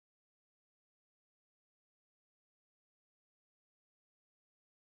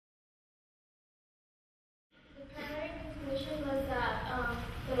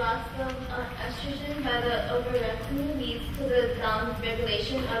estrogen by the ovarectomy leads to the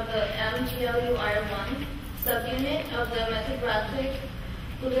downregulation of the MGLUR1 subunit of the metagalactic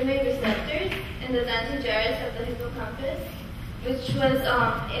glutamate receptors in the dentate gyrus of the hippocampus, which was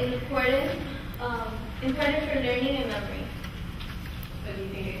important for learning and memory. So do you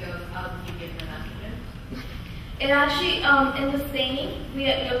think it goes up if you give them estrogen? It actually, in the staining, we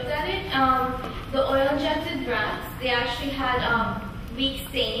looked at it. The oil-injected rats, they actually had weak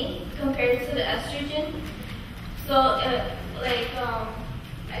staining compared to the estrogen. So, I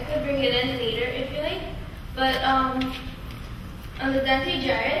could bring it in later if you like. But on the dentate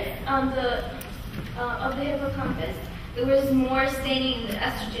gyrus of the hippocampus, there was more staining in the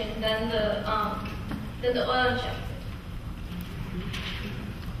estrogen than the oil-injected.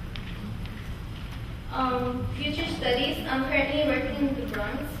 Future studies. I'm currently working in the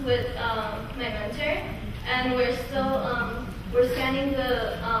Bronx with my mentor, and we're still we're scanning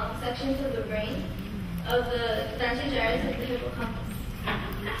the sections of the brain of the dentate gyrus of the hippocampus.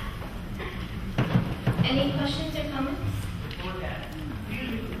 Any questions or comments? Before that,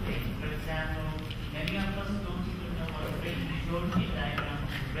 beautiful thing. For example, many of us don't even know what a brain is. You showed me a diagram of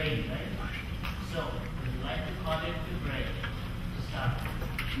the brain, right? So, would you like to call it the brain to start?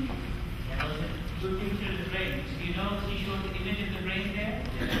 That was a good picture of the brain. Do you know she showed the image of the brain there?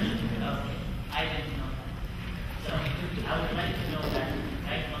 Okay. I didn't know that. So, I would like to know that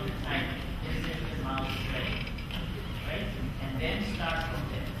right from the time. This is the mouse brain. Right? And then start from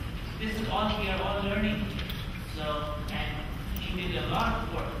there. This is all we are all learning. So, and she did a lot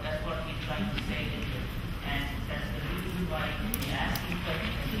of work. That's what we're trying to say here. And that's the reason why we ask you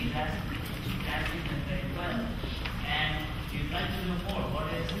questions. She's asking them very well. And we'd like to know more. What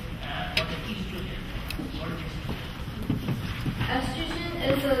is estrogen? What is estrogen? Estrogen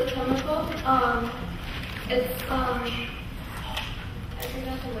is a chemical. It's I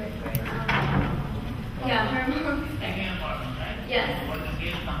forgot the word for it. Yeah, hormones. Like a hormone, right? Yes. What does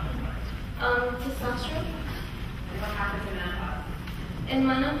it come from? Testosterone. What happens in menopause? In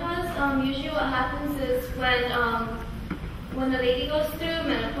menopause, usually what happens is when a lady goes through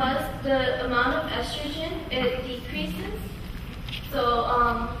menopause, the amount of estrogen, it decreases. So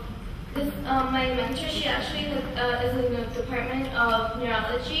my mentor, she actually is in the Department of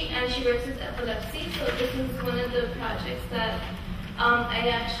Neurology, and she works with epilepsy. So this is one of the projects that I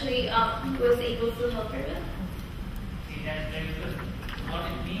actually was able to help her with. See, that's very good. What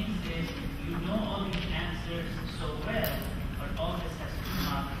it means is you know all these answers so well, but all this has to come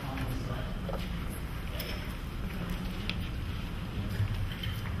out on the slide.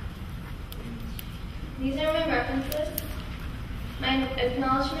 These are my references. My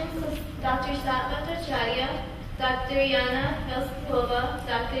acknowledgements to Dr. Satva Acharya, Dr. Yana Velskova,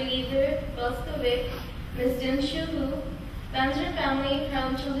 Dr. Lizer Velskovic, Ms. Dinshu Hu, Banzer Family,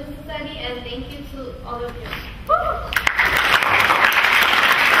 Harlem Children's Society, and thank you to all of you.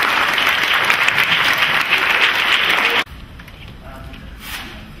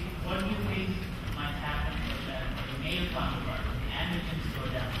 What do you think might happen for the male counterpart? The androgens go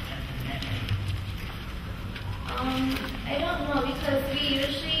down and the men? I don't know, because we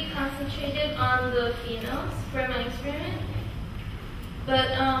usually concentrated on the females for my experiment,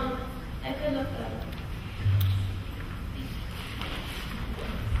 but I could look that up.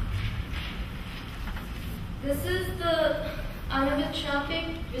 This is the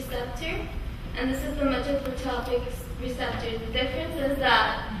anisotropic receptor, and this is the metabotropic receptor. The difference is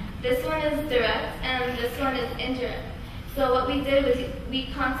that this one is direct and this one is indirect. So what we did was we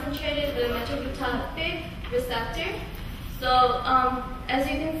concentrated the metabotropic receptor. So as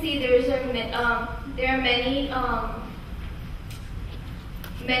you can see, there are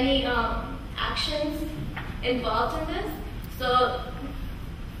many actions involved in this. So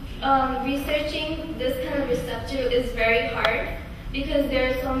researching this kind of receptor is very hard because there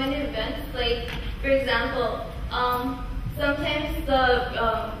are so many events. Like, for example, sometimes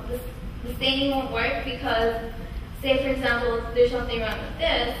the staining won't work because, say for example, there's something wrong with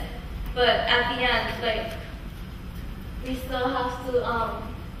this, but at the end, like, we still have to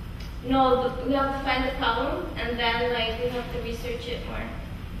we have to find the problem, and then like we have to research it more.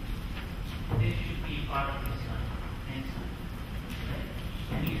 This should be part of the slide, next slide. Okay?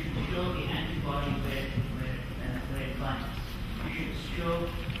 And you should show the antibody where it binds. You should show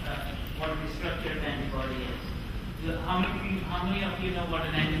what the structure of antibody is. How many of you know what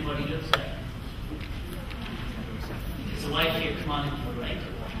an antibody looks like? It's a Y-shaped molecule, right?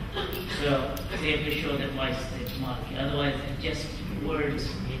 So they have to show that Y-shaped molecule. Otherwise, it's just words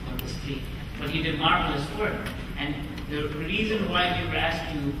on the screen. But you did marvelous work. And the reason why we were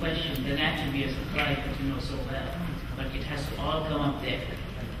asking you questions, that actually be a surprise that you know so well. But it has to all come up there.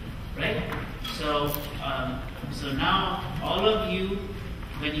 Right? So now all of you,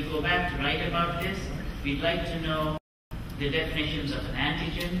 when you go back to write about this, we'd like to know the definitions of an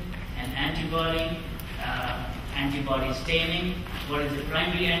antigen, an antibody, antibody staining, what is the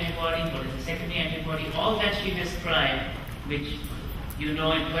primary antibody, what is the secondary antibody, all that she described, which you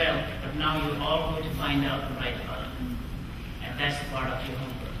know it well, but now you're all going to find out and write about it. And that's part of your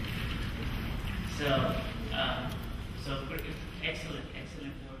homework. So excellent.